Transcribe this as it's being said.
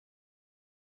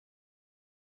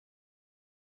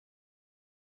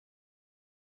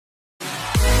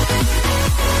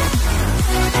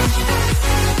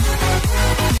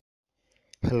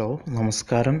Hello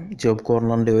നമസ്കാരം. Job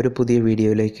കോർണറിൻ്റെ ഒരു പുതിയ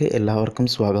വീഡിയോയിലേക്ക് എല്ലാവർക്കും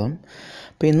സ്വാഗതം.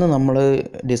 അപ്പോൾ ഇന്ന് നമ്മൾ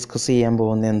ഡിസ്കസ് ചെയ്യാൻ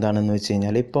പോകുന്നത് എന്താണെന്ന് വെച്ച്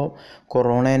കഴിഞ്ഞാൽ, ഇപ്പോൾ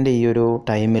കൊറോണേൻ്റെ ഈ ഒരു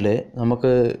ടൈമിൽ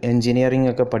നമുക്ക് എൻജിനീയറിംഗ്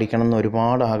ഒക്കെ പഠിക്കണം എന്ന്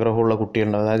ഒരുപാട് ആഗ്രഹമുള്ള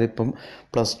കുട്ടികളുണ്ട്. അതായത് ഇപ്പം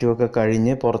 +2 ഒക്കെ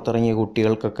കഴിഞ്ഞ് പുറത്തിറങ്ങിയ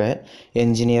കുട്ടികൾക്കൊക്കെ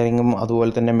എൻജിനീയറിങ്ങും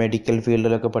അതുപോലെ തന്നെ മെഡിക്കൽ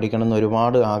ഫീൽഡിലൊക്കെ പഠിക്കണം എന്ന്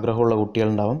ഒരുപാട് ആഗ്രഹമുള്ള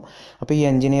കുട്ടികളുണ്ടാവും. അപ്പോൾ ഈ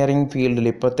എൻജിനീയറിംഗ് ഫീൽഡിൽ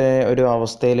ഇപ്പോഴത്തെ ഒരു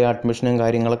അവസ്ഥയിൽ അഡ്മിഷനും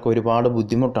കാര്യങ്ങളൊക്കെ ഒരുപാട്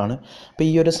ബുദ്ധിമുട്ടാണ്. അപ്പോൾ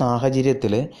ഈ ഒരു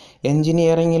സാഹചര്യത്തിൽ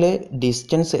എൻജിനീയറിങ്ങിൽ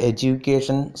ഡിസ്റ്റൻസ്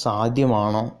എഡ്യൂക്കേഷൻ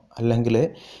സാധ്യമാണോ, അല്ലെങ്കിൽ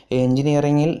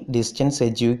എൻജിനീയറിങ്ങിൽ ഡിസ്റ്റൻസ്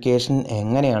എഡ്യൂക്കേഷൻ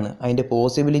എങ്ങനെയാണ്, അതിൻ്റെ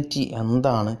പോസിബിലിറ്റി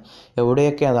എന്താണ്,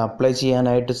 എവിടെയൊക്കെ അത് അപ്ലൈ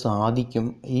ചെയ്യാനായിട്ട് സാധിക്കും,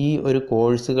 ഈ ഒരു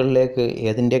കോഴ്സുകളിലേക്ക്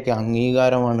ഏതിൻ്റെയൊക്കെ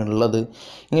അംഗീകാരമാണ് ഉള്ളത്,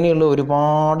 ഇങ്ങനെയുള്ള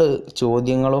ഒരുപാട്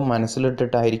ചോദ്യങ്ങളും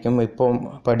മനസ്സിലിട്ടിട്ടായിരിക്കും ഇപ്പം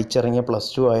പഠിച്ചിറങ്ങിയ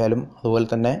 +2 ആയാലും അതുപോലെ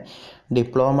തന്നെ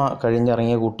ഡിപ്ലോമ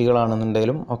കഴിഞ്ഞിറങ്ങിയ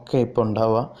കുട്ടികളാണെന്നുണ്ടെങ്കിലും ഒക്കെ ഇപ്പോൾ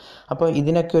ഉണ്ടാവുക. അപ്പോൾ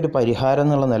ഇതിനൊക്കെ ഒരു പരിഹാരം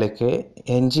എന്നുള്ള നിലയ്ക്ക്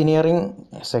എൻജിനീയറിംഗ്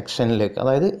സെക്ഷനിലേക്ക്,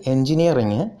 അതായത്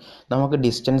എൻജിനീയറിങ് നമുക്ക്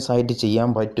ഡിസ്റ്റൻസ് ആയിട്ട് ചെയ്യാൻ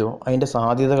പറ്റുമോ, അതിൻ്റെ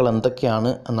സാധ്യതകൾ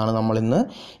എന്തൊക്കെയാണ് എന്നാണ് നമ്മളിന്ന്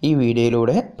ഈ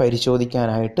വീഡിയോയിലൂടെ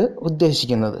പരിശോധിക്കാനായിട്ട്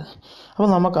ഉദ്ദേശിക്കുന്നത്. അപ്പോൾ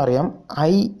നമുക്കറിയാം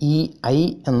IEI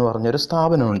എന്ന് പറഞ്ഞൊരു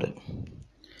സ്ഥാപനമുണ്ട്.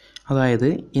 അതായത്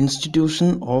ഇൻസ്റ്റിറ്റ്യൂഷൻ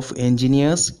ഓഫ്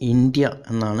എൻജിനീയേഴ്സ് ഇന്ത്യ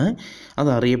എന്നാണ്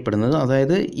അതറിയപ്പെടുന്നത്.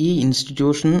 അതായത് ഈ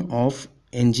institution of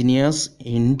engineers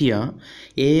India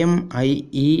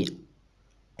AMIE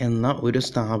എന്ന ഒരു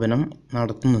സ്ഥാപനം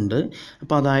നടത്തുന്നുണ്ട്.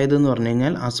 അപ്പോൾ അതായത് എന്ന് പറഞ്ഞു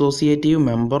കഴിഞ്ഞാൽ associative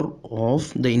member of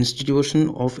the institution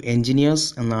of engineers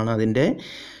എന്നാണ് അതിൻ്റെ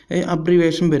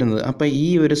അബ്രിവേഷൻ വരുന്നത്. അപ്പോൾ ഈ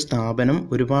ഒരു സ്ഥാപനം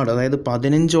ഒരുപാട്, അതായത്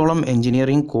 15ഓളം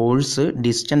എൻജിനീയറിംഗ് കോഴ്സ്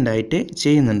ഡിസ്റ്റൻ്റ് ആയിട്ട്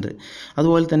ചെയ്യുന്നുണ്ട്.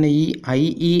 അതുപോലെ തന്നെ ഈ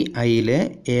IEIയിലെ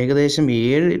ഏകദേശം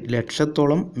 7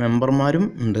 ലക്ഷത്തോളം മെമ്പർമാരും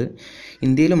ഉണ്ട്.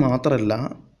 ഇന്ത്യയിൽ മാത്രമല്ല,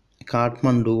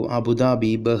 Kathmandu,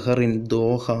 Abu Dhabi, Bahrain,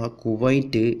 Doha,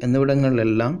 Kuwait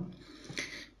എന്നിവിടങ്ങളിലെല്ലാം,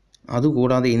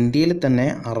 അതുകൂടാതെ ഇന്ത്യയിൽ തന്നെ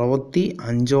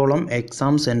 65ഓളം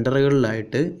എക്സാം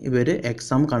സെൻറ്ററുകളിലായിട്ട് ഇവർ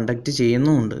എക്സാം കണ്ടക്ട്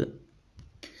ചെയ്യുന്നുമുണ്ട്.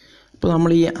 ഇപ്പോൾ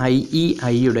നമ്മൾ ഈ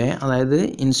IEIയുടെ, അതായത്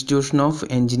ഇൻസ്റ്റിറ്റ്യൂഷൻ ഓഫ്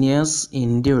എൻജിനീയേഴ്സ്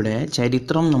ഇന്ത്യയുടെ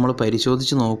ചരിത്രം നമ്മൾ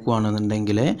പരിശോധിച്ച്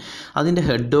നോക്കുകയാണെന്നുണ്ടെങ്കിൽ, അതിൻ്റെ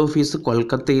ഹെഡ് ഓഫീസ്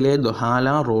കൊൽക്കത്തയിലെ ദൊഹാല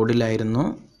റോഡിലായിരുന്നു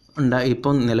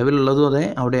ഇപ്പം നിലവിലുള്ളതും അതെ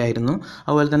അവിടെ ആയിരുന്നു.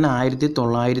 അതുപോലെ തന്നെ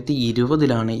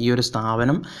 1920 ഈ ഒരു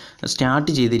സ്ഥാപനം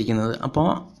സ്റ്റാർട്ട് ചെയ്തിരിക്കുന്നത്. അപ്പോൾ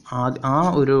ആ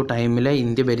ഒരു ടൈമിൽ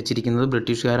ഇന്ത്യ ഭരിച്ചിരിക്കുന്നത്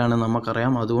ബ്രിട്ടീഷുകാരാണ്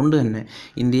നമുക്കറിയാം. അതുകൊണ്ട് തന്നെ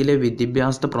ഇന്ത്യയിലെ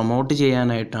വിദ്യാഭ്യാസത്തെ പ്രൊമോട്ട്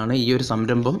ചെയ്യാനായിട്ടാണ് ഈ ഒരു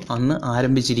സംരംഭം അന്ന്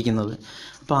ആരംഭിച്ചിരിക്കുന്നത്.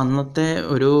 അപ്പോൾ അന്നത്തെ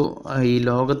ഒരു ഈ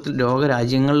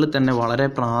ലോകരാജ്യങ്ങളിൽ തന്നെ വളരെ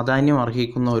പ്രാധാന്യം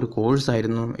അർഹിക്കുന്ന ഒരു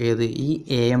കോഴ്സായിരുന്നു ഈ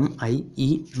AMIE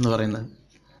എന്ന് പറയുന്നത്.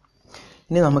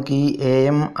 ഇനി നമുക്ക് ഈ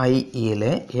AMIEയിൽ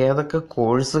ഏതൊക്കെ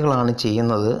കോഴ്സുകളാണ്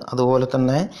ചെയ്യുന്നത്, അതുപോലെ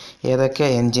തന്നെ ഏതൊക്കെ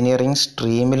എൻജിനീയറിംഗ്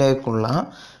സ്ട്രീമിലേക്കുള്ള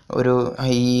ഒരു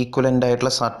ഈക്വലൻ്റ്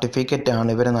ആയിട്ടുള്ള സർട്ടിഫിക്കറ്റാണ്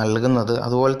ഇവർ നൽകുന്നത്,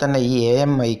 അതുപോലെ തന്നെ ഈ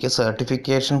AMIക്ക്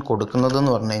സർട്ടിഫിക്കേഷൻ കൊടുക്കുന്നത്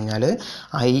എന്ന് പറഞ്ഞു കഴിഞ്ഞാൽ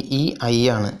IEI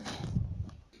ആണ്.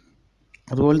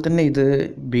 അതുപോലെ തന്നെ ഇത്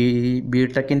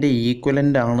BTechൻ്റെ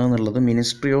ഈക്വലൻ്റ് ആണ് എന്നുള്ളത്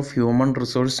ministry of human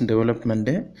resource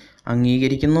development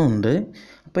അംഗീകരിക്കുന്നുമുണ്ട്.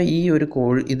 അപ്പോൾ ഈ ഒരു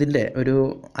ഇതിൻ്റെ ഒരു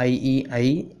IEI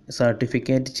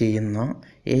സർട്ടിഫിക്കറ്റ് ചെയ്യുന്ന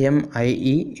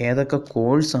AMIE ഏതൊക്കെ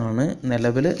കോഴ്സാണ്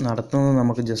നിലവിൽ നടത്തുന്നത്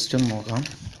നമുക്ക് ജസ്റ്റ് ഒന്ന് നോക്കാം.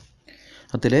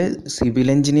 അതിൽ സിവിൽ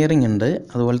എൻജിനീയറിംഗ് ഉണ്ട്,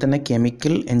 അതുപോലെ തന്നെ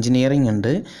കെമിക്കൽ എൻജിനീയറിംഗ് ഉണ്ട്,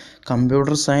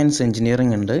 കമ്പ്യൂട്ടർ സയൻസ്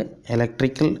എൻജിനീയറിംഗ് ഉണ്ട്,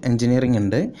 ഇലക്ട്രിക്കൽ എൻജിനീയറിംഗ്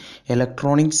ഉണ്ട്,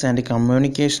 ഇലക്ട്രോണിക്സ് ആൻഡ്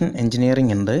കമ്മ്യൂണിക്കേഷൻ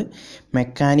എൻജിനീയറിംഗ് ഉണ്ട്,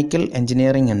 മെക്കാനിക്കൽ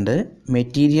എൻജിനീയറിംഗ് ഉണ്ട്,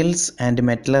 മെറ്റീരിയൽസ് ആൻഡ്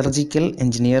മെറ്റലർജിക്കൽ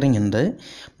എൻജിനീയറിംഗ് ഉണ്ട്,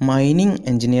 മൈനിങ്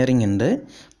എൻജിനീയറിംഗ് ഉണ്ട്,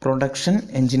 പ്രൊഡക്ഷൻ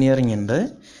എൻജിനീയറിംഗ് ഉണ്ട്,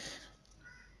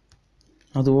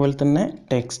 അതുപോലെ തന്നെ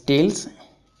ടെക്സ്റ്റൈൽസ്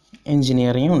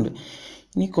എൻജിനീയറിംഗ് ഉണ്ട്.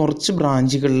 ഇനി കുറച്ച്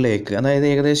ബ്രാഞ്ചുകളിലേക്ക്, അതായത്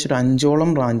ഏകദേശം ഒരു 5ഓളം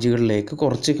ബ്രാഞ്ചുകളിലേക്ക്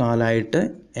കുറച്ച് കാലമായിട്ട്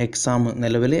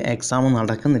നിലവിൽ എക്സാം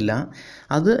നടക്കുന്നില്ല.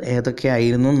 അത്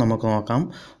ഏതൊക്കെയായിരുന്നു നമുക്ക് നോക്കാം.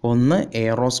 1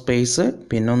 എയറോസ്പേസ്,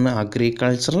 പിന്നൊന്ന്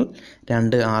അഗ്രികൾച്ചറൽ,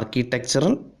 2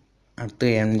 ആർക്കിടെക്ചറൽ,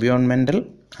 അടുത്ത് എൻവയോൺമെൻറ്റൽ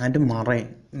ആൻഡ് മറൈൻ.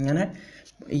 ഇങ്ങനെ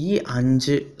ഈ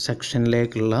 5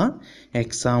 സെക്ഷനിലേക്കുള്ള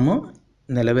എക്സാം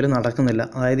നിലവിൽ നടക്കുന്നില്ല.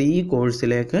 അതായത് ഈ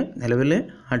കോഴ്സിലേക്ക് നിലവിൽ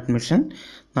അഡ്മിഷൻ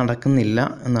നടക്കുന്നില്ല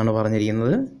എന്നാണ്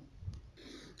പറഞ്ഞിരിക്കുന്നത്.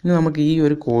 ഇനി നമുക്ക് ഈ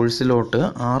ഒരു കോഴ്സിലോട്ട്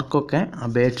ആർക്കൊക്കെ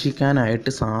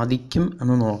അപേക്ഷിക്കാനായിട്ട് സാധിക്കും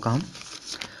എന്ന് നോക്കാം.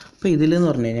 അപ്പോൾ ഇതിലെന്ന്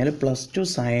പറഞ്ഞു കഴിഞ്ഞാൽ +2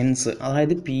 സയൻസ്,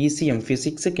 അതായത് PCM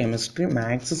physics, chemistry,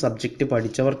 maths subject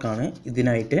പഠിച്ചവർക്കാണ്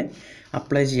ഇതിനായിട്ട്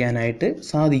അപ്ലൈ ചെയ്യാനായിട്ട്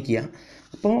സാധിക്കുക.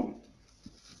 അപ്പോൾ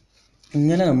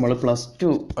ഇങ്ങനെ നമ്മൾ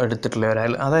 +2 എടുത്തിട്ടുള്ള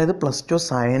ഒരാൾ, അതായത് +2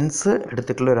 സയൻസ്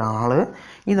എടുത്തിട്ടുള്ള ഒരാൾ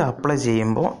ഇത് അപ്ലൈ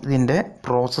ചെയ്യുമ്പോൾ ഇതിൻ്റെ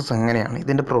പ്രോസസ്സ് എങ്ങനെയാണ്,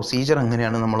 ഇതിൻ്റെ പ്രൊസീജിയർ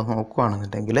എങ്ങനെയാണ് നമ്മൾ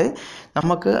നോക്കുകയാണെന്നുണ്ടെങ്കിൽ,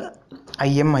 നമുക്ക്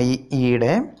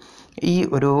IMIEയുടെ ഈ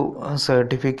ഒരു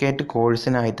സർട്ടിഫിക്കറ്റ്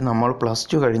കോഴ്സിനായിട്ട് നമ്മൾ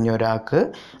 +2 കഴിഞ്ഞ ഒരാൾക്ക്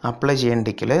അപ്ലൈ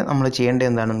ചെയ്യണമെങ്കിൽ നമ്മൾ ചെയ്യേണ്ടത്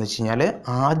എന്താണെന്ന് വെച്ച് കഴിഞ്ഞാൽ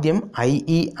ആദ്യം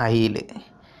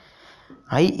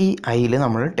IEIയിൽ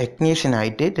നമ്മൾ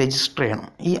ടെക്നീഷ്യനായിട്ട് രജിസ്റ്റർ ചെയ്യണം.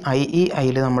 ഈ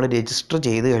IEIയിൽ നമ്മൾ രജിസ്റ്റർ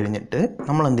ചെയ്ത് കഴിഞ്ഞിട്ട്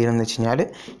നമ്മൾ എന്ത് ചെയ്യണമെന്ന് വെച്ച് കഴിഞ്ഞാൽ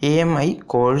AMI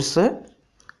കോഴ്സ്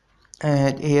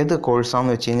ഏത്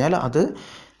കോഴ്സാണെന്ന് വെച്ച് കഴിഞ്ഞാൽ അത്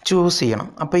ചൂസ് ചെയ്യണം.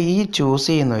 അപ്പോൾ ഈ ചൂസ്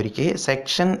ചെയ്യുന്നവർക്ക്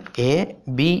സെക്ഷൻ A,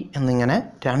 B എന്നിങ്ങനെ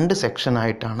 2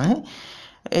 സെക്ഷനായിട്ടാണ്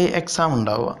എക്സാം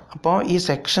ഉണ്ടാവുക. അപ്പോൾ ഈ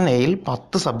സെക്ഷൻ എയിൽ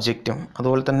 10 സബ്ജക്റ്റും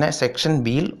അതുപോലെ തന്നെ സെക്ഷൻ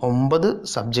ബിയിൽ 9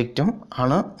 സബ്ജക്റ്റും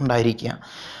ആണ് ഉണ്ടായിരിക്കുക.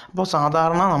 അപ്പോൾ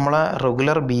സാധാരണ നമ്മളെ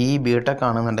റെഗുലർ BE BTech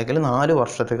ആണെന്നുണ്ടെങ്കിൽ 4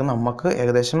 വർഷത്തേക്ക് നമുക്ക്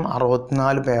ഏകദേശം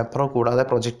 64 പേപ്പർ കൂടാതെ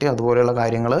പ്രൊജക്റ്റ് അതുപോലെയുള്ള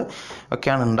കാര്യങ്ങൾ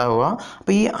ഒക്കെയാണ് ഉണ്ടാവുക.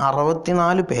 അപ്പോൾ ഈ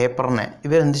 64 പേപ്പറിനെ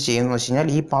ഇവരെന്ത് ചെയ്യുമെന്ന് വെച്ച് കഴിഞ്ഞാൽ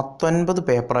ഈ 19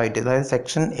 പേപ്പറായിട്ട്, അതായത്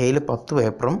സെക്ഷൻ എയിൽ 10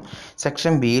 പേപ്പറും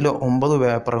സെക്ഷൻ ബിയിൽ 9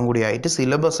 പേപ്പറും കൂടി ആയിട്ട്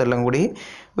സിലബസ് എല്ലാം കൂടി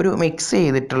ഒരു മിക്സ്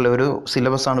ചെയ്തിട്ടുള്ള ഒരു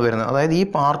സിലബസാണ് വരുന്നത്. അതായത് ഈ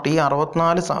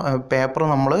 64 പേപ്പർ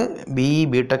നമ്മൾ BE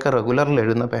BTech റെഗുലറിൽ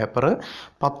എഴുതുന്ന പേപ്പർ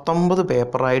 19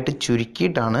 പേപ്പറായിട്ട്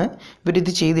ചുരുക്കിയിട്ടാണ് ഇവരിത്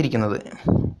ചെയ്തിരിക്കുന്നത്.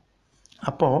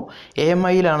 അപ്പോൾ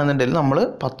AMIയിലാണെന്നുണ്ടെങ്കിൽ നമ്മൾ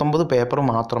 19 പേപ്പർ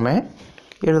മാത്രമേ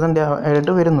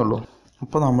എഴുതേണ്ടതായിട്ട് വരുന്നുള്ളൂ.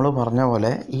 അപ്പോൾ നമ്മൾ പറഞ്ഞ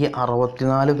പോലെ ഈ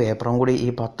 64 പേപ്പറും കൂടി ഈ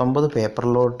 19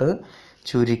 പേപ്പറിലോട്ട്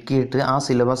ചുരുക്കിയിട്ട് ആ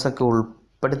സിലബസൊക്കെ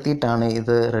ഉൾപ്പെടുത്തിയിട്ടാണ്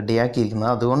ഇത്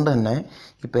റെഡിയാക്കിയിരിക്കുന്നത്. അതുകൊണ്ട് തന്നെ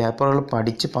ഈ പേപ്പറുകൾ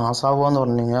പഠിച്ച് പാസ്സാവുക എന്ന്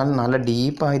പറഞ്ഞു കഴിഞ്ഞാൽ നല്ല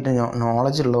ഡീപ്പായിട്ട്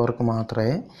നോളജ് ഉള്ളവർക്ക്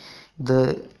മാത്രമേ ഇത്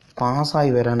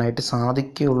പാസ്സായി വരാനായിട്ട്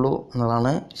സാധിക്കുകയുള്ളൂ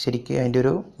എന്നതാണ് ശരിക്കും അതിൻ്റെ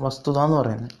ഒരു വസ്തുത എന്ന്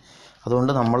പറയുന്നത്.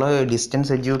 അതുകൊണ്ട് നമ്മൾ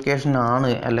ഡിസ്റ്റൻസ് എഡ്യൂക്കേഷൻ ആണ്,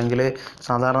 അല്ലെങ്കിൽ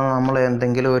സാധാരണ നമ്മൾ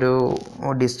എന്തെങ്കിലും ഒരു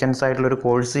ഡിസ്റ്റൻസ് ആയിട്ടുള്ളൊരു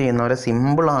കോഴ്സ് ചെയ്യുന്നവരെ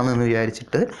സിമ്പിളാണ് എന്ന്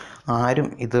വിചാരിച്ചിട്ട് ആരും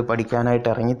ഇത് പഠിക്കാനായിട്ട്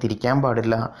ഇറങ്ങി തിരിക്കാൻ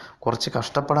പാടില്ല. കുറച്ച്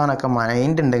കഷ്ടപ്പെടാനൊക്കെ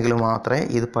മൈൻഡ് ഉണ്ടെങ്കിൽ മാത്രമേ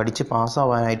ഇത് പഠിച്ച്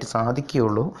പാസ്സാവാനായിട്ട്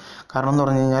സാധിക്കുകയുള്ളൂ. കാരണം എന്ന്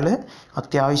പറഞ്ഞു കഴിഞ്ഞാൽ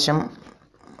അത്യാവശ്യം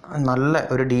നല്ല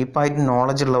ഒരു ഡീപ്പായിട്ട്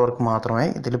നോളജ് ഉള്ളവർക്ക് മാത്രമേ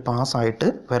ഇതിൽ പാസ്സായിട്ട്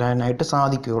വരാനായിട്ട്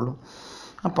സാധിക്കുകയുള്ളൂ.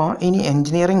 അപ്പോൾ ഇനി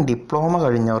എൻജിനീയറിംഗ് ഡിപ്ലോമ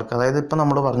കഴിഞ്ഞവർക്ക്, അതായത് ഇപ്പോൾ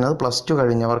നമ്മൾ പറഞ്ഞത് +2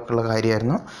 കഴിഞ്ഞവർക്കുള്ള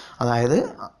കാര്യമായിരുന്നു. അതായത്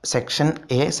സെക്ഷൻ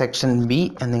A, സെക്ഷൻ B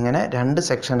എന്നിങ്ങനെ 2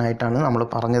 സെക്ഷനായിട്ടാണ് നമ്മൾ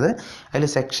പറഞ്ഞത്. അതിൽ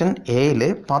സെക്ഷൻ എയിൽ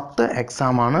 10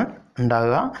 എക്സാമാണ്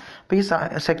ഉണ്ടാകുക. അപ്പോൾ ഈ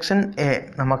സെക്ഷൻ A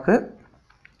നമുക്ക്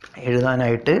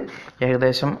എഴുതാനായിട്ട്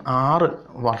ഏകദേശം 6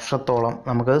 വർഷത്തോളം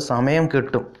നമുക്ക് സമയം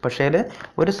കിട്ടും. പക്ഷേ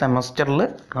ഒരു സെമസ്റ്ററിൽ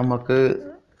നമുക്ക്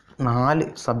 4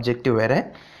 സബ്ജക്റ്റ് വരെ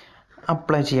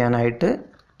അപ്ലൈ ചെയ്യാനായിട്ട്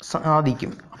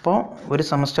സാധിക്കും. അപ്പോൾ ഒരു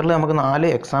സെമസ്റ്ററിൽ നമുക്ക് 4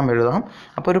 എക്സാം എഴുതാം.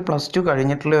 അപ്പോൾ ഒരു +2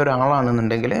 കഴിഞ്ഞിട്ടുള്ള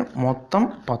ഒരാളാണെന്നുണ്ടെങ്കിൽ മൊത്തം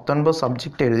 19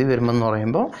 സബ്ജക്റ്റ് എഴുതി വരുമെന്ന്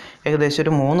പറയുമ്പോൾ ഏകദേശം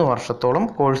ഒരു 3 വർഷത്തോളം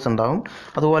കോഴ്സ് ഉണ്ടാകും.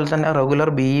 അതുപോലെ തന്നെ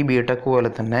റെഗുലർ BE BTech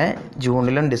പോലെ തന്നെ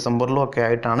ജൂണിലും ഡിസംബറിലും ഒക്കെ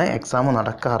ആയിട്ടാണ് എക്സാം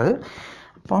നടക്കാറ്.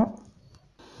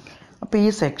 അപ്പോൾ ഈ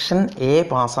സെക്ഷൻ A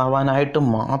പാസ്സാവാനായിട്ട്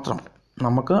മാത്രം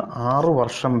നമുക്ക് 6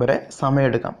 വർഷം വരെ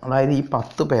സമയമെടുക്കാം. അതായത് ഈ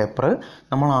 10 പേപ്പർ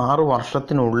നമ്മൾ 6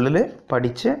 വർഷത്തിനുള്ളിൽ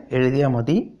പഠിച്ച് എഴുതിയാൽ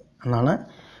മതി എന്നാണ്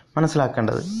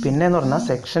മനസ്സിലാക്കേണ്ടത്. പിന്നെ എന്ന് പറഞ്ഞാൽ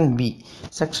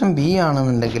സെക്ഷൻ B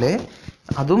ആണെന്നുണ്ടെങ്കിൽ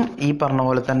അതും ഈ പറഞ്ഞ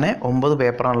പോലെ തന്നെ 9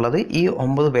 പേപ്പറാണുള്ളത്. ഈ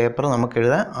 9 പേപ്പർ നമുക്ക്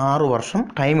എഴുതാൻ 6 വർഷം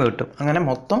ടൈം കിട്ടും. അങ്ങനെ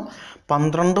മൊത്തം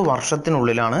 12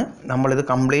 വർഷത്തിനുള്ളിലാണ് നമ്മളിത്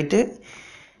കംപ്ലീറ്റ്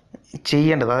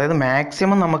ചെയ്യേണ്ടത്. അതായത്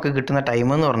മാക്സിമം നമുക്ക് കിട്ടുന്ന ടൈം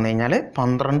എന്ന് പറഞ്ഞു കഴിഞ്ഞാൽ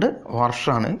 12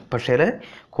 വർഷമാണ്. പക്ഷേ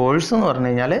കോഴ്സ് എന്ന് പറഞ്ഞു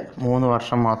കഴിഞ്ഞാൽ 3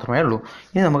 വർഷം മാത്രമേ ഉള്ളൂ.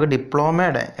 ഇനി നമുക്ക്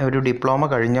ഡിപ്ലോമ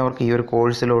കഴിഞ്ഞവർക്ക് ഈ ഒരു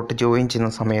കോഴ്സിലോട്ട് ജോയിൻ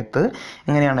ചെയ്യുന്ന സമയത്ത്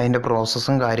എങ്ങനെയാണ് അതിൻ്റെ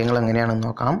പ്രോസസ്സും കാര്യങ്ങളും എങ്ങനെയാണെന്ന്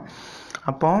നോക്കാം.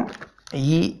 അപ്പോൾ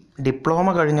ഈ ഡിപ്ലോമ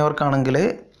കഴിഞ്ഞവർക്കാണെങ്കിൽ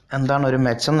എന്താണ് ഒരു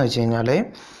മെച്ചം എന്ന് വെച്ച് കഴിഞ്ഞാൽ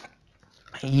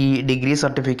ഈ ഡിഗ്രി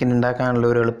സർട്ടിഫിക്കറ്റ് ഉണ്ടാക്കാനുള്ള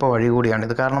ഒരു എളുപ്പ വഴി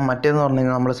കൂടിയാണിത്. കാരണം മറ്റേതെന്ന് പറഞ്ഞു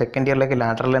കഴിഞ്ഞാൽ നമ്മൾ സെക്കൻഡ് ഇയറിലേക്ക്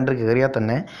ലാറ്ററൽ എൻട്രി കയറിയാൽ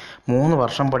തന്നെ 3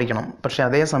 വർഷം പഠിക്കണം. പക്ഷേ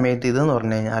അതേ സമയത്ത് ഇതെന്ന്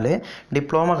പറഞ്ഞു കഴിഞ്ഞാൽ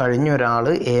ഡിപ്ലോമ കഴിഞ്ഞ ഒരാൾ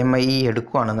AMIE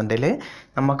എടുക്കുകയാണെന്നുണ്ടെങ്കിൽ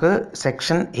നമുക്ക്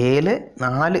സെക്ഷൻ എയിൽ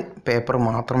 4 പേപ്പർ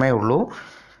മാത്രമേ ഉള്ളൂ.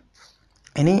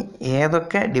 ഇനി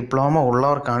ഏതൊക്കെ ഡിപ്ലോമ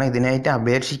ഉള്ളവർക്കാണ് ഇതിനായിട്ട്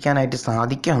അപേക്ഷിക്കാനായിട്ട്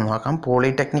സാധിക്കുക എന്ന് നോക്കാം.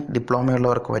 പോളിടെക്നിക് ഡിപ്ലോമ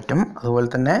ഉള്ളവർക്ക് പറ്റും. അതുപോലെ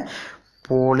തന്നെ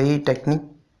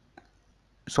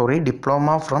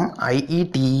ഡിപ്ലോമ ഫ്രം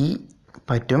IETE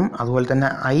പറ്റും. അതുപോലെ തന്നെ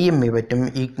IME പറ്റും,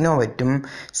 IGNO പറ്റും,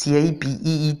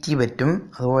 CIPEET പറ്റും.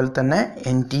 അതുപോലെ തന്നെ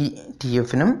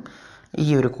NTTFനും ഈ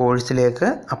ഒരു കോഴ്സിലേക്ക്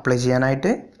അപ്ലൈ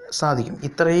ചെയ്യാനായിട്ട് സാധിക്കും.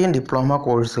 ഇത്രയും ഡിപ്ലോമ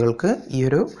കോഴ്സുകൾക്ക് ഈ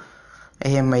ഒരു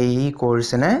AMIE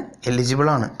കോഴ്സിന്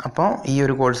എലിജിബിളാണ്. അപ്പോൾ ഈ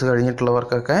ഒരു കോഴ്സ്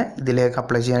കഴിഞ്ഞിട്ടുള്ളവർക്കൊക്കെ ഇതിലേക്ക്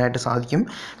അപ്ലൈ ചെയ്യാനായിട്ട് സാധിക്കും.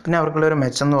 പിന്നെ അവർക്കുള്ളൊരു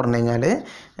മെച്ചം എന്ന് പറഞ്ഞു കഴിഞ്ഞാൽ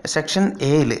സെക്ഷൻ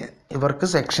എയിൽ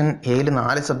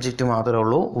 4 സബ്ജക്റ്റ് മാത്രമേ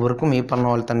ഉള്ളൂ. ഇവർക്കും ഈ പറഞ്ഞ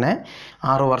പോലെ തന്നെ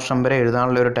 6 വർഷം വരെ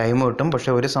എഴുതാനുള്ള ഒരു ടൈം കിട്ടും.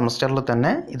 പക്ഷേ ഒരു സെമസ്റ്ററിൽ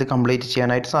തന്നെ ഇത് കംപ്ലീറ്റ്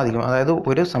ചെയ്യാനായിട്ട് സാധിക്കും. അതായത്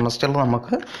ഒരു സെമസ്റ്ററിൽ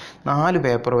നമുക്ക് 4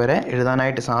 പേപ്പർ വരെ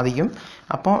എഴുതാനായിട്ട് സാധിക്കും.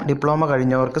 അപ്പോൾ ഡിപ്ലോമ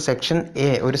കഴിഞ്ഞവർക്ക് സെക്ഷൻ A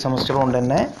ഒരു സെമസ്റ്റർ കൊണ്ട്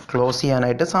തന്നെ ക്ലോസ്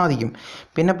ചെയ്യാനായിട്ട് സാധിക്കും.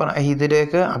 പിന്നെ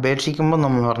ഇതിലേക്ക് അപേക്ഷിക്കുമ്പോൾ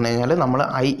നമ്മൾ പറഞ്ഞു കഴിഞ്ഞാൽ നമ്മൾ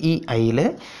IEIയിൽ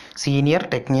സീനിയർ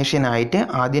ടെക്നീഷ്യനായിട്ട്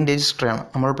ആദ്യം രജിസ്റ്റർ ചെയ്യണം.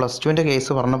 നമ്മൾ +2ൻ്റെ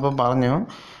കേസ് പറഞ്ഞപ്പോൾ പറഞ്ഞു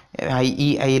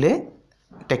IEIയിൽ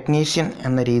ടെക്നീഷ്യൻ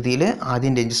എന്ന രീതിയിൽ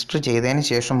ആദ്യം രജിസ്റ്റർ ചെയ്തതിന്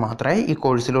ശേഷം മാത്രമേ ഈ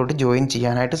കോഴ്സിലോട്ട് ജോയിൻ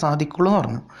ചെയ്യാനായിട്ട് സാധിക്കുള്ളൂ എന്ന്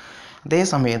പറഞ്ഞു. അതേ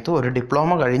സമയത്ത് ഒരു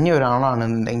ഡിപ്ലോമ കഴിഞ്ഞ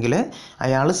ഒരാളാണെന്നുണ്ടെങ്കിൽ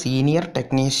അയാൾ സീനിയർ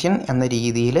ടെക്നീഷ്യൻ എന്ന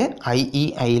രീതിയിൽ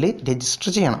IEIയിൽ രജിസ്റ്റർ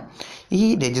ചെയ്യണം. ഈ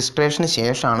രജിസ്ട്രേഷന്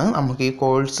ശേഷമാണ് നമുക്ക് ഈ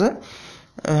കോഴ്സ്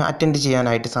അറ്റൻഡ്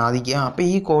ചെയ്യാനായിട്ട് സാധിക്കുക. അപ്പോൾ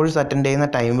ഈ കോഴ്സ് അറ്റൻഡ് ചെയ്യുന്ന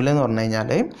ടൈമിൽ എന്ന് പറഞ്ഞു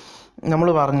കഴിഞ്ഞാൽ നമ്മൾ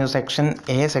പറഞ്ഞു സെക്ഷൻ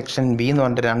A സെക്ഷൻ B എന്ന്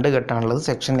പറഞ്ഞിട്ട് 2 ഘട്ടമാണുള്ളത്.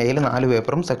 സെക്ഷൻ എയിൽ 4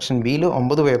 പേപ്പറും സെക്ഷൻ ബിയിൽ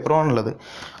 9 പേപ്പറുമാണുള്ളത്.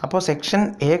 അപ്പോൾ section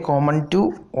A common to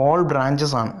all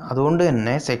branches ആണ്. അതുകൊണ്ട്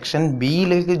തന്നെ സെക്ഷൻ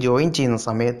ബിയിലേക്ക് ജോയിൻ ചെയ്യുന്ന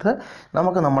സമയത്ത്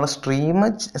നമുക്ക് നമ്മളെ സ്ട്രീം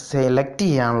സെലക്ട്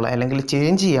ചെയ്യാനുള്ള അല്ലെങ്കിൽ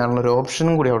ചേഞ്ച് ചെയ്യാനുള്ള ഒരു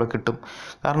ഓപ്ഷനും കൂടി അവിടെ കിട്ടും.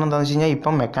 കാരണം എന്താണെന്ന് വെച്ച് കഴിഞ്ഞാൽ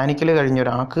ഇപ്പം മെക്കാനിക്കൽ കഴിഞ്ഞ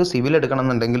ഒരാൾക്ക് സിവിൽ എടുക്കണം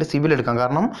എന്നുണ്ടെങ്കിൽ സിവിൽ എടുക്കാം.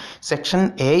 കാരണം സെക്ഷൻ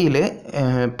എയിൽ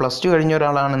 +2 കഴിഞ്ഞ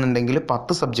ഒരാളാണെന്നുണ്ടെങ്കിൽ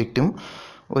 10 സബ്ജക്റ്റും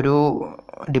ഒരു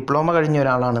ഡിപ്ലോമ കഴിഞ്ഞ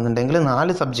ഒരാളാണെന്നുണ്ടെങ്കിൽ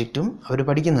 4 സബ്ജക്റ്റും അവർ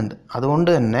പഠിക്കുന്നുണ്ട്. അതുകൊണ്ട്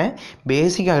തന്നെ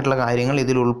ബേസിക് ആയിട്ടുള്ള കാര്യങ്ങൾ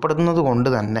ഇതിൽ ഉൾപ്പെടുന്നത് കൊണ്ട്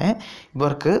തന്നെ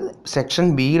ഇവർക്ക് സെക്ഷൻ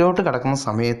ബിയിലോട്ട് കടക്കുന്ന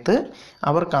സമയത്ത്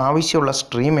അവർക്ക് ആവശ്യമുള്ള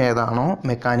സ്ട്രീം ഏതാണോ,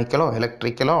 മെക്കാനിക്കലോ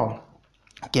ഇലക്ട്രിക്കലോ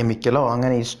കെമിക്കലോ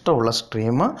അങ്ങനെ ഇഷ്ടമുള്ള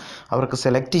സ്ട്രീം അവർക്ക്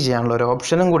സെലക്ട് ചെയ്യാനുള്ള ഒരു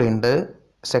ഓപ്ഷനും കൂടി ഉണ്ട്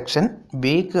സെക്ഷൻ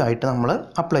ബിക്ക് ആയിട്ട് നമ്മൾ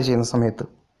അപ്ലൈ ചെയ്യുന്ന സമയത്ത്.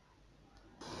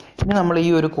 ഇനി നമ്മൾ ഈ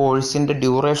ഒരു കോഴ്സിൻ്റെ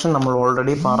ഡ്യൂറേഷൻ നമ്മൾ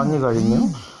ഓൾറെഡി പറഞ്ഞു കഴിഞ്ഞു.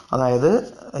 അതായത്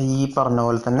ഈ പറഞ്ഞ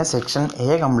പോലെ തന്നെ സെക്ഷൻ A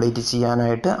കംപ്ലീറ്റ്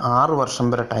ചെയ്യാനായിട്ട് 6 വർഷം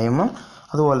വരെ ടൈമും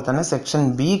അതുപോലെ തന്നെ സെക്ഷൻ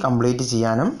B കംപ്ലീറ്റ്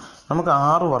ചെയ്യാനും നമുക്ക്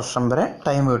 6 വർഷം വരെ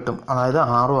ടൈം കിട്ടും. അതായത്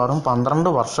 6 6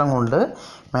 12 വർഷം കൊണ്ട്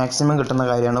മാക്സിമം കിട്ടുന്ന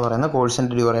കാര്യമാണ് പറയുന്നത്.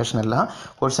 കോഴ്സിൻ്റെ ഡ്യൂറേഷൻ അല്ല.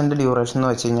 കോഴ്സിൻ്റെ ഡ്യൂറേഷൻ എന്ന്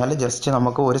വെച്ച് കഴിഞ്ഞാൽ ജസ്റ്റ്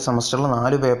നമുക്ക് ഒരു സെമസ്റ്ററിൽ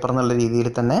 4 പേപ്പർ എന്നുള്ള രീതിയിൽ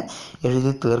തന്നെ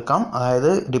എഴുതി തീർക്കാം.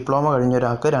 അതായത് ഡിപ്ലോമ കഴിഞ്ഞ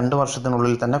ഒരാൾക്ക് 2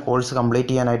 വർഷത്തിനുള്ളിൽ തന്നെ കോഴ്സ്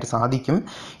കംപ്ലീറ്റ് ചെയ്യാനായിട്ട് സാധിക്കും.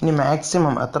 ഇനി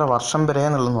മാക്സിമം എത്ര വർഷം വരെ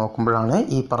എന്നുള്ളത് നോക്കുമ്പോഴാണ്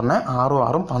ഈ പറഞ്ഞ 6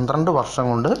 6 12 വർഷം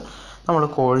കൊണ്ട് നമ്മൾ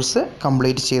കോഴ്സ്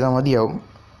കംപ്ലീറ്റ് ചെയ്താൽ മതിയാവും.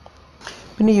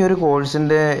 പിന്നെ ഈ ഒരു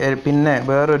കോഴ്സിൻ്റെ പിന്നെ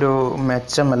വേറൊരു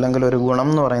മെച്ചം അല്ലെങ്കിൽ ഒരു ഗുണം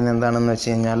എന്ന് പറയുന്നത് എന്താണെന്ന്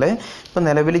വെച്ച് കഴിഞ്ഞാൽ ഇപ്പോൾ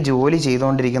നിലവിൽ ജോലി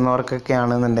ചെയ്തുകൊണ്ടിരിക്കുന്നവർക്കൊക്കെ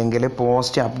ആണെന്നുണ്ടെങ്കിൽ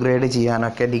പോസ്റ്റ് അപ്ഗ്രേഡ്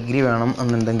ചെയ്യാനൊക്കെ ഡിഗ്രി വേണം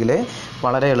എന്നുണ്ടെങ്കിൽ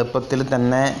വളരെ എളുപ്പത്തിൽ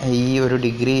തന്നെ ഈ ഒരു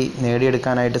ഡിഗ്രി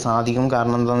നേടിയെടുക്കാനായിട്ട് സാധിക്കും.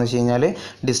 കാരണം എന്താണെന്ന് വെച്ച് കഴിഞ്ഞാൽ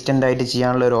ഡിസ്റ്റൻ്റ് ആയിട്ട്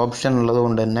ചെയ്യാനുള്ള ഒരു ഓപ്ഷൻ ഉള്ളത്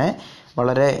കൊണ്ട് തന്നെ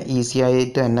വളരെ ഈസി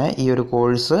ആയിട്ട് തന്നെ ഈ ഒരു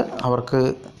കോഴ്സ് അവർക്ക്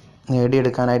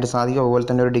നേടിയെടുക്കാനായിട്ട് സാധിക്കും. അതുപോലെ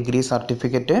തന്നെ ഒരു ഡിഗ്രി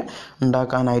സർട്ടിഫിക്കറ്റ്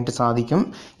ഉണ്ടാക്കാനായിട്ട് സാധിക്കും.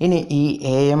 ഇനി ഈ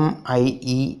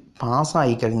AMIE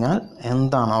പാസ്സായി കഴിഞ്ഞാൽ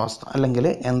എന്താണ് അവസ്ഥ അല്ലെങ്കിൽ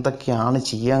എന്തൊക്കെയാണ്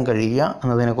ചെയ്യാൻ കഴിയുക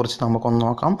എന്നതിനെക്കുറിച്ച് നമുക്കൊന്ന്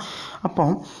നോക്കാം.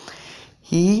 അപ്പം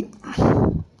ഈ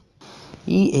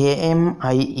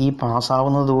AMIE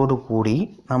പാസ്സാവുന്നതോടുകൂടി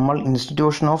നമ്മൾ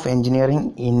ഇൻസ്റ്റിറ്റ്യൂഷൻ ഓഫ് എഞ്ചിനീയറിംഗ്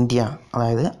ഇന്ത്യ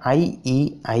അതായത്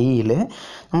IEIയിൽ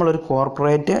നമ്മളൊരു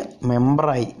കോർപ്പറേറ്റ്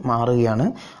മെമ്പറായി മാറുകയാണ്.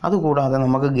 അതുകൂടാതെ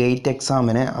നമുക്ക് ഗേറ്റ്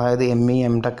എക്സാമിന് അതായത് ME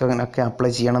MTech ഒക്കെ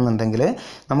അപ്ലൈ ചെയ്യണമെന്നുണ്ടെങ്കിൽ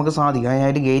നമുക്ക് സാധിക്കും.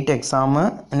 അതിനായിട്ട് ഗേറ്റ്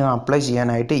എക്സാമിന് അപ്ലൈ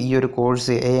ചെയ്യാനായിട്ട് ഈ ഒരു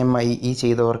കോഴ്സ് AMIE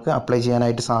ചെയ്തവർക്ക് അപ്ലൈ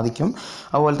ചെയ്യാനായിട്ട് സാധിക്കും.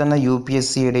 അതുപോലെ തന്നെ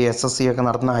UPSCയുടെ SSC ഒക്കെ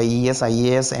നടത്തുന്ന IES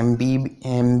IAS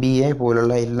MBA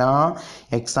പോലുള്ള എല്ലാ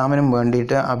എക്സാമിനും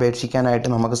വേണ്ടിയിട്ട് അപേക്ഷിക്കാനായിട്ട്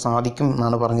നമുക്ക് സാധിക്കും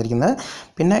എന്നാണ് പറഞ്ഞിരിക്കുന്നത്.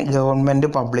 പിന്നെ ഗവൺമെൻറ്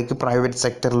പബ്ലിക് പ്രൈവറ്റ്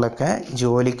സെക്ടറിലൊക്കെ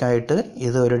ജോലിക്കായിട്ട്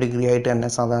ഇത് ഒരു ഡിഗ്രി ആയിട്ട് തന്നെ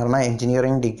സാധാരണ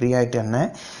എഞ്ചിനീയറിംഗ് ഡിഗ്രി ആയിട്ട് തന്നെ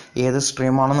ഏത്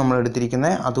സ്ട്രീമാണോ നമ്മൾ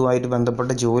എടുത്തിരിക്കുന്നത് അതുമായിട്ട്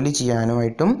ബന്ധപ്പെട്ട് ജോലി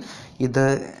ചെയ്യാനുമായിട്ടും ഇത്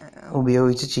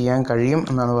ഉപയോഗിച്ച് ചെയ്യാൻ കഴിയും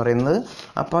എന്നാണ് പറയുന്നത്.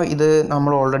 അപ്പോൾ ഇത്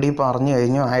നമ്മൾ ഓൾറെഡി പറഞ്ഞു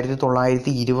കഴിഞ്ഞു.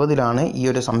 1920 ഈ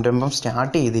ഒരു സംരംഭം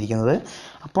സ്റ്റാർട്ട് ചെയ്തിരിക്കുന്നത്.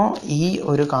 അപ്പോൾ ഈ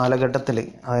ഒരു കാലഘട്ടത്തിൽ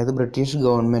അതായത് ബ്രിട്ടീഷ്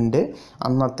ഗവൺമെൻറ്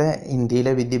അന്നത്തെ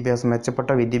ഇന്ത്യയിലെ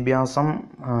മെച്ചപ്പെട്ട വിദ്യാഭ്യാസം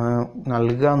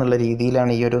നൽകുക എന്നുള്ള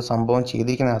രീതിയിലാണ് ഈ ഒരു സംഭവം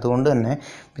ചെയ്തിരിക്കുന്നത്. അതുകൊണ്ട് തന്നെ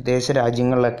വിദേശ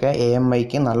രാജ്യങ്ങളിലൊക്കെ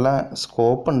AMIക്ക് നല്ല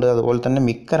സ്കോപ്പ് ഉണ്ട്. അതുപോലെ തന്നെ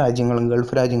മിക്ക രാജ്യങ്ങളും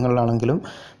ഗൾഫ് രാജ്യങ്ങളിലാണെങ്കിലും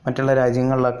മറ്റുള്ള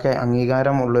രാജ്യങ്ങളിലൊക്കെ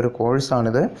അംഗീകാരമുള്ളൊരു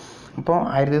കോഴ്സാണിത്. അപ്പോൾ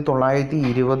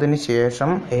 1920 ശേഷം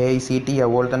AICT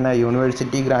അതുപോലെ തന്നെ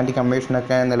യൂണിവേഴ്സിറ്റി ഗ്രാൻഡ്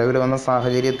കമ്മീഷനൊക്കെ നിലവിൽ വന്ന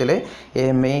സാഹചര്യത്തിൽ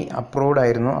AMIE അപ്രൂവ്ഡ്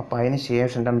ആയിരുന്നു. അപ്പോൾ അതിന്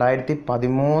ശേഷം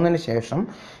 2013 ശേഷം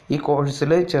ഈ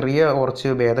കോഴ്സിൽ ചെറിയ കുറച്ച്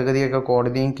ഭേദഗതിയൊക്കെ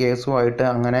കോടതിയും കേസുമായിട്ട്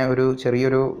അങ്ങനെ ഒരു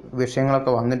ചെറിയൊരു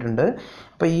വിഷയങ്ങളൊക്കെ വന്നിട്ടുണ്ട്.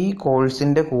 അപ്പോൾ ഈ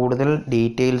കോഴ്സിൻ്റെ കൂടുതൽ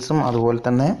ഡീറ്റെയിൽസും അതുപോലെ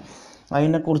തന്നെ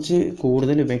അതിനെക്കുറിച്ച്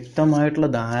കൂടുതൽ വ്യക്തമായിട്ടുള്ള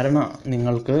ധാരണ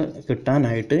നിങ്ങൾക്ക്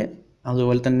കിട്ടാനായിട്ട്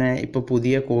അതുപോലെ തന്നെ ഇപ്പോൾ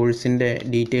പുതിയ കോഴ്സിൻ്റെ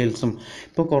ഡീറ്റെയിൽസും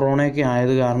ഇപ്പോൾ കൊറോണയൊക്കെ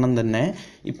ആയത് കാരണം തന്നെ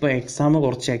ഇപ്പോൾ എക്സാം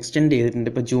കുറച്ച് എക്സ്റ്റെൻഡ് ചെയ്തിട്ടുണ്ട്.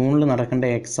 ഇപ്പോൾ ജൂണിൽ നടക്കേണ്ട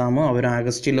എക്സാം അവർ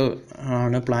ആഗസ്റ്റിൽ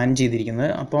ആണ് പ്ലാൻ ചെയ്തിരിക്കുന്നത്.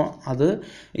 അപ്പോൾ അത്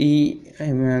ഈ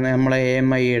നമ്മളെ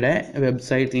AMIയുടെ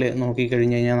വെബ്സൈറ്റിൽ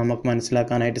നോക്കിക്കഴിഞ്ഞ് കഴിഞ്ഞാൽ നമുക്ക്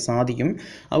മനസ്സിലാക്കാനായിട്ട് സാധിക്കും.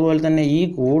 അതുപോലെ തന്നെ ഈ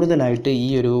കൂടുതലായിട്ട് ഈ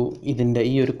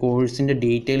ഒരു കോഴ്സിൻ്റെ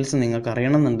ഡീറ്റെയിൽസ് നിങ്ങൾക്ക്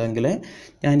അറിയണമെന്നുണ്ടെങ്കിൽ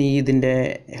ഞാൻ ഇതിൻ്റെ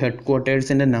ഹെഡ്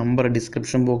ക്വാർട്ടേഴ്സിൻ്റെ നമ്പർ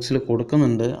ഡിസ്ക്രിപ്ഷൻ ബോക്സിൽ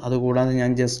കൊടുക്കുന്നുണ്ട്. അതുകൂടാതെ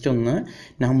ഞാൻ ജസ്റ്റ് ഒന്ന്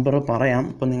നമ്പർ പറയാം.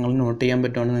 അപ്പോൾ നിങ്ങൾ നോട്ട് ചെയ്യാൻ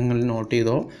പറ്റുവാണെങ്കിൽ നിങ്ങൾ നോട്ട്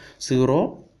ചെയ്തോ.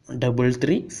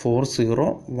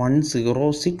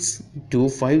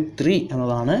 93340106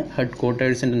 എന്നതാണ് ഹെഡ്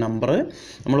ക്വാർട്ടേഴ്സിൻ്റെ നമ്പർ.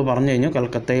 നമ്മൾ പറഞ്ഞു കഴിഞ്ഞു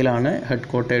കൽക്കത്തയിലാണ് ഹെഡ്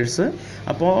ക്വാർട്ടേഴ്സ്.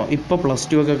 അപ്പോൾ ഇപ്പോൾ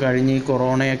 +2 ഒക്കെ കഴിഞ്ഞ് ഈ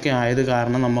കൊറോണയൊക്കെ ആയത്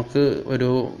കാരണം നമുക്ക്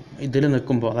ഒരു ഇതിൽ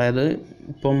നിൽക്കുമ്പോൾ, അതായത്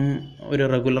ഇപ്പം ഒരു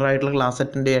റെഗുലറായിട്ടുള്ള ക്ലാസ്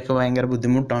അറ്റൻഡ് ചെയ്യാനൊക്കെ ഭയങ്കര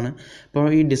ബുദ്ധിമുട്ടാണ്. അപ്പോൾ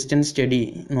ഈ ഡിസ്റ്റൻസ് സ്റ്റഡി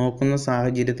നോക്കുന്ന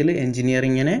സാഹചര്യത്തിൽ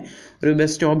എൻജിനീയറിങ്ങിന് ഒരു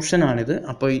ബെസ്റ്റ് ഓപ്ഷനാണിത്.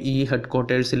 അപ്പോൾ ഈ ഹെഡ്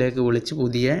ക്വാർട്ടേഴ്സിലേക്ക് വിളിച്ച്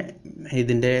പുതിയ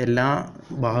ഇതിൻ്റെ എല്ലാ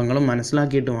ഭാഗങ്ങളും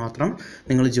മനസ്സിലാക്കിയിട്ട് മാത്രം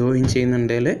നിങ്ങൾ ജോയിൻ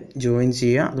ചെയ്യുന്നുണ്ടെങ്കിൽ ജോയിൻ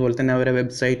ചെയ്യുക. അതുപോലെ തന്നെ അവരുടെ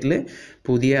വെബ്സൈറ്റിൽ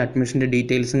പുതിയ അഡ്മിഷൻ്റെ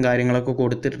ഡീറ്റെയിൽസും കാര്യങ്ങളൊക്കെ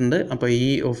കൊടുത്തിട്ടുണ്ട്. അപ്പോൾ ഈ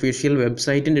ഒഫീഷ്യൽ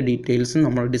വെബ്സൈറ്റിൻ്റെ ഡീറ്റെയിൽസും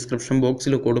നമ്മൾ ഡിസ്ക്രിപ്ഷൻ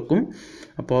ബോക്സിൽ കൊടുക്കും.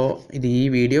 അപ്പോൾ ഈ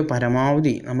വീഡിയോ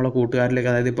പരമാവധി നമ്മളെ കൂട്ടുകാരിലേക്ക്,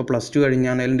 അതായത് ഇപ്പോൾ +2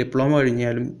 കഴിഞ്ഞാലും ഡിപ്ലോമ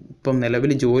കഴിഞ്ഞാലും ഇപ്പം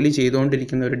നിലവിൽ ജോലി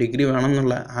ചെയ്തുകൊണ്ടിരിക്കുന്ന ഒരു ഡിഗ്രി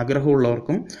വേണമെന്നുള്ള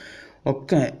ആഗ്രഹമുള്ളവർക്കും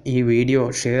ഒക്കെ ഈ വീഡിയോ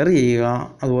ഷെയർ ചെയ്യുക.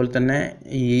 അതുപോലെ തന്നെ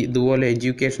ഇതുപോലെ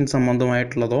എഡ്യൂക്കേഷൻ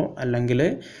സംബന്ധമായിട്ടുള്ളതോ അല്ലെങ്കിൽ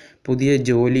പുതിയ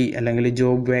ജോലി അല്ലെങ്കിൽ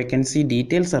ജോബ് വേക്കൻസി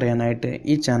ഡീറ്റെയിൽസ് അറിയാനായിട്ട്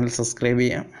ഈ ചാനൽ സബ്സ്ക്രൈബ്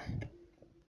ചെയ്യാം.